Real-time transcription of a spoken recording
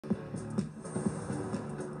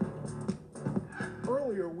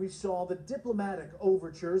Earlier, we saw the diplomatic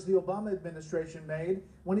overtures the Obama administration made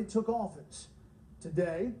when it took office.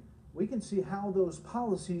 Today, we can see how those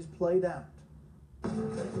policies played out.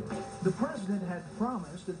 The president had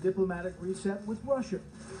promised a diplomatic reset with Russia,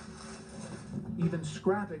 even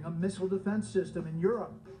scrapping a missile defense system in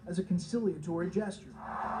Europe as a conciliatory gesture.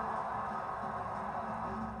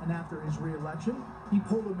 And after his re-election, he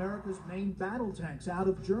pulled America's main battle tanks out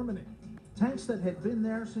of Germany, tanks that had been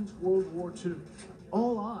there since World War II.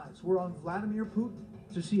 All eyes were on Vladimir Putin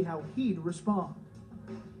to see how he'd respond.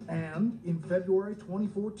 And in February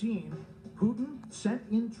 2014, Putin sent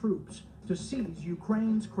in troops to seize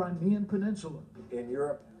Ukraine's Crimean Peninsula. In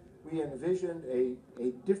Europe, we envisioned a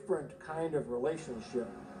different kind of relationship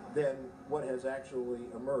than what has actually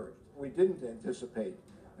emerged. We didn't anticipate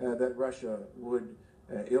that Russia would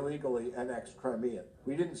illegally annex Crimea.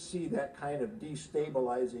 We didn't see that kind of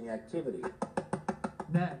destabilizing activity.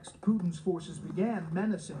 Next, Putin's forces began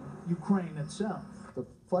menacing Ukraine itself. The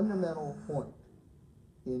fundamental point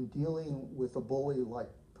in dealing with a bully like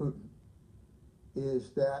Putin is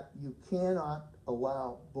that you cannot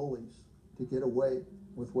allow bullies to get away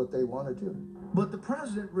with what they want to do. But the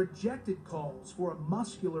president rejected calls for a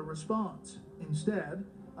muscular response, instead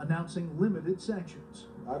announcing limited sanctions.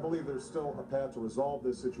 I believe there's still a path to resolve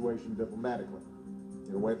this situation diplomatically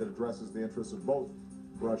in a way that addresses the interests of both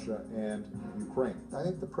Russia and Ukraine. I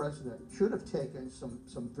think the president should have taken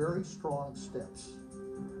some very strong steps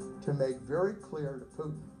to make very clear to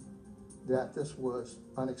Putin that this was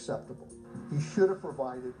unacceptable. He should have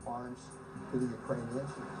provided arms to the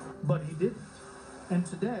Ukrainians. But he didn't. And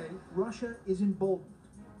today, Russia is emboldened,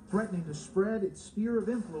 threatening to spread its sphere of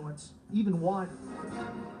influence even wider.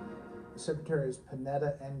 Secretaries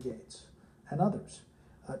Panetta and Gates and others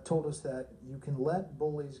told us that you can let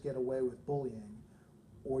bullies get away with bullying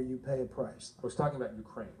or you pay a price. I was talking about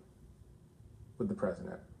Ukraine with the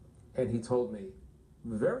president, and he told me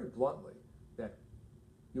very bluntly that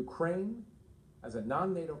Ukraine, as a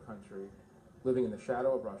non-NATO country living in the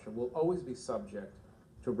shadow of Russia, will always be subject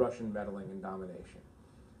to Russian meddling and domination.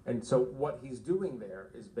 And so what he's doing there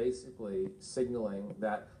is basically signaling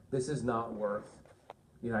that this is not worth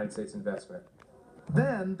United States investment.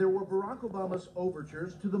 Then there were Barack Obama's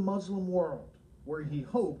overtures to the Muslim world, where he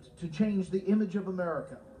hoped to change the image of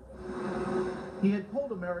America. He had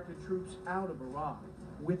pulled American troops out of Iraq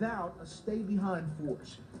without a stay-behind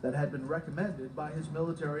force that had been recommended by his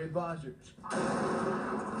military advisors.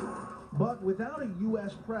 But without a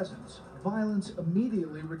U.S. presence, violence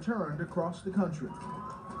immediately returned across the country.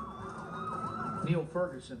 Neil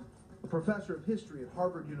Ferguson, a professor of history at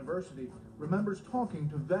Harvard University, remembers talking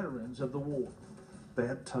to veterans of the war. They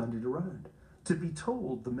had turned it around. To be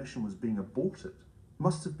told the mission was being aborted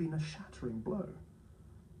must have been a shattering blow.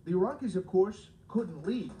 The Iraqis, of course, couldn't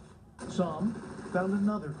leave. Some found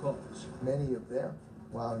another cause. Many of them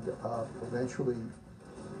wound up eventually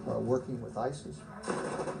working with ISIS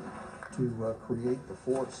to create the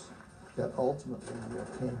force that ultimately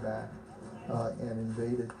came back and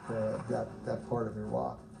invaded that part of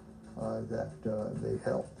Iraq that they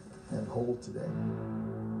held and hold today.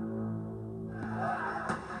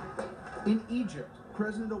 In Egypt,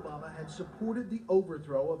 President Obama had supported the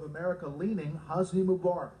overthrow of America-leaning Hosni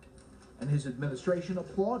Mubarak, and his administration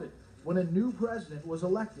applauded when a new president was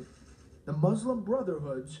elected, the Muslim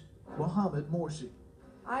Brotherhood's Mohammed Morsi.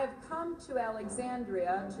 I have come to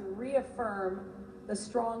Alexandria to reaffirm the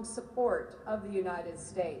strong support of the United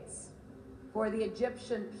States for the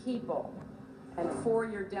Egyptian people and for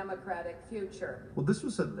your democratic future. Well, this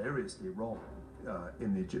was hilariously wrong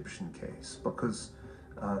in the Egyptian case because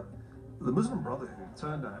the Muslim Brotherhood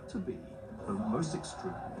turned out to be the most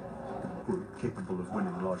extreme group capable of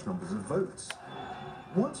winning large numbers of votes.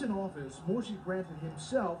 Once in office, Morsi granted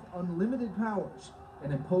himself unlimited powers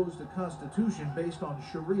and imposed a constitution based on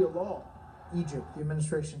Sharia law. Egypt, the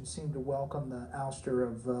administration seemed to welcome the ouster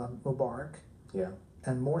of Mubarak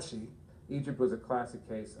and Morsi. Egypt was a classic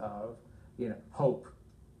case of, hope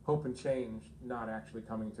and change not actually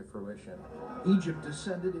coming to fruition. Egypt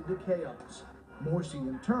descended into chaos. Morsi,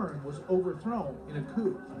 in turn, was overthrown in a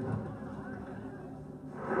coup.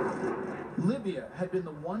 Libya had been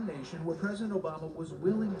the one nation where President Obama was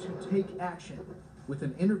willing to take action, with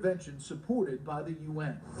an intervention supported by the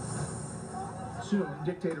UN. Soon,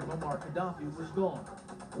 dictator Muammar Gaddafi was gone,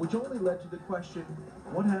 which only led to the question,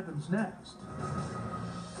 what happens next?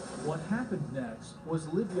 What happened next was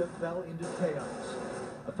Libya fell into chaos,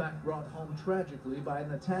 a fact brought home tragically by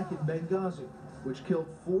an attack in Benghazi, which killed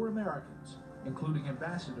 4 Americans, including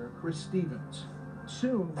Ambassador Chris Stevens.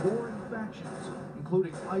 Soon, warring factions,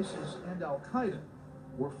 including ISIS and Al-Qaeda,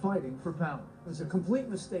 were fighting for power. It was a complete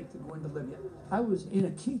mistake to go into Libya. I was in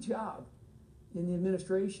a key job in the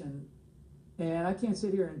administration, and I can't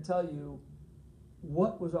sit here and tell you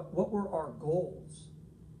what were our goals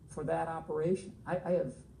for that operation. I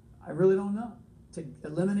really don't know. To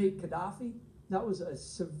eliminate Gaddafi, that was a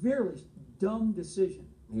severely dumb decision.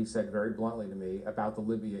 He said very bluntly to me about the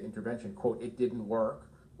Libya intervention, quote, "It didn't work."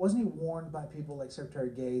 Wasn't he warned by people like Secretary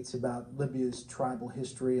Gates about Libya's tribal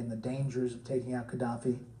history and the dangers of taking out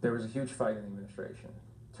Gaddafi? There was a huge fight in the administration.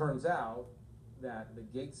 Turns out that the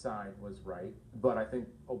Gates side was right, but I think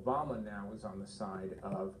Obama now is on the side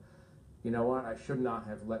of, you know what, I should not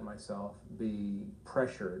have let myself be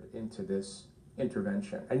pressured into this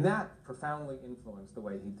intervention. And that profoundly influenced the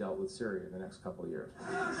way he dealt with Syria in the next couple of years.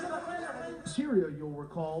 Syria, you'll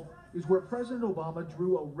recall, is where President Obama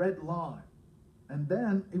drew a red line, and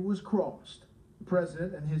then it was crossed. The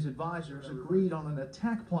president and his advisors agreed on an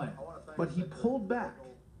attack plan, but he pulled back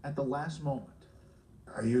at the last moment.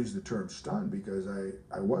 I use the term stunned because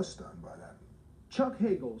I was stunned by that. Chuck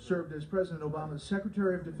Hagel served as President Obama's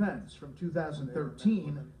Secretary of Defense from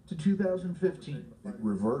 2013 to 2015. It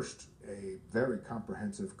reversed a very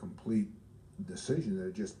comprehensive, complete decision that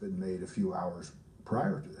had just been made a few hours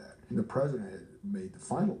prior to that. And the president had made the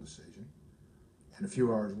final decision, and a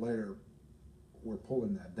few hours later, we're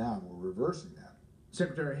pulling that down, we're reversing that.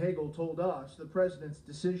 Secretary Hagel told us the president's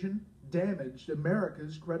decision damaged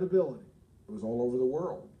America's credibility. It was all over the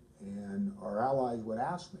world, and our allies would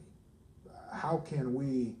ask me, how can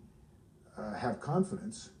we have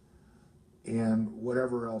confidence in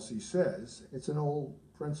whatever else he says? It's an old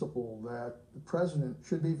principle that the president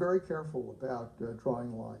should be very careful about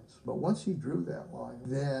drawing lines. But once he drew that line,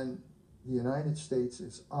 then the United States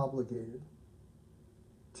is obligated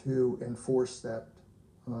to enforce that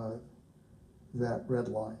red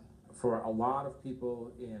line. For a lot of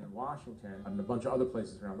people in Washington and a bunch of other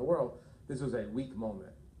places around the world, this was a weak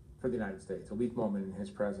moment for the United States, a weak moment in his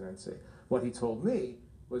presidency. What he told me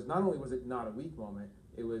was not only was it not a weak moment,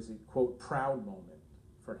 it was a, quote, proud moment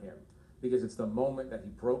for him, because it's the moment that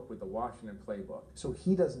he broke with the Washington playbook. So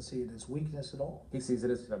he doesn't see it as weakness at all. He sees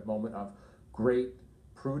it as a moment of great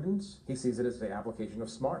prudence. He sees it as the application of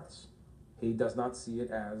smarts. He does not see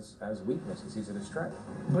it as weakness. He sees it as strength.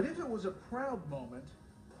 But if it was a proud moment,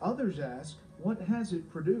 others ask, what has it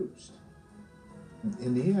produced?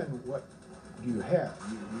 In the end, what do you have?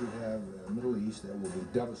 You have a Middle East that will be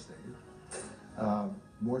devastated.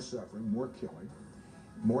 More suffering, more killing,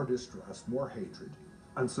 more distrust, more hatred.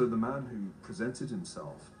 And so the man who presented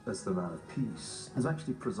himself as the man of peace has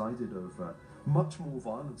actually presided over much more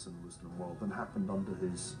violence in the Muslim world than happened under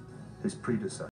his predecessor.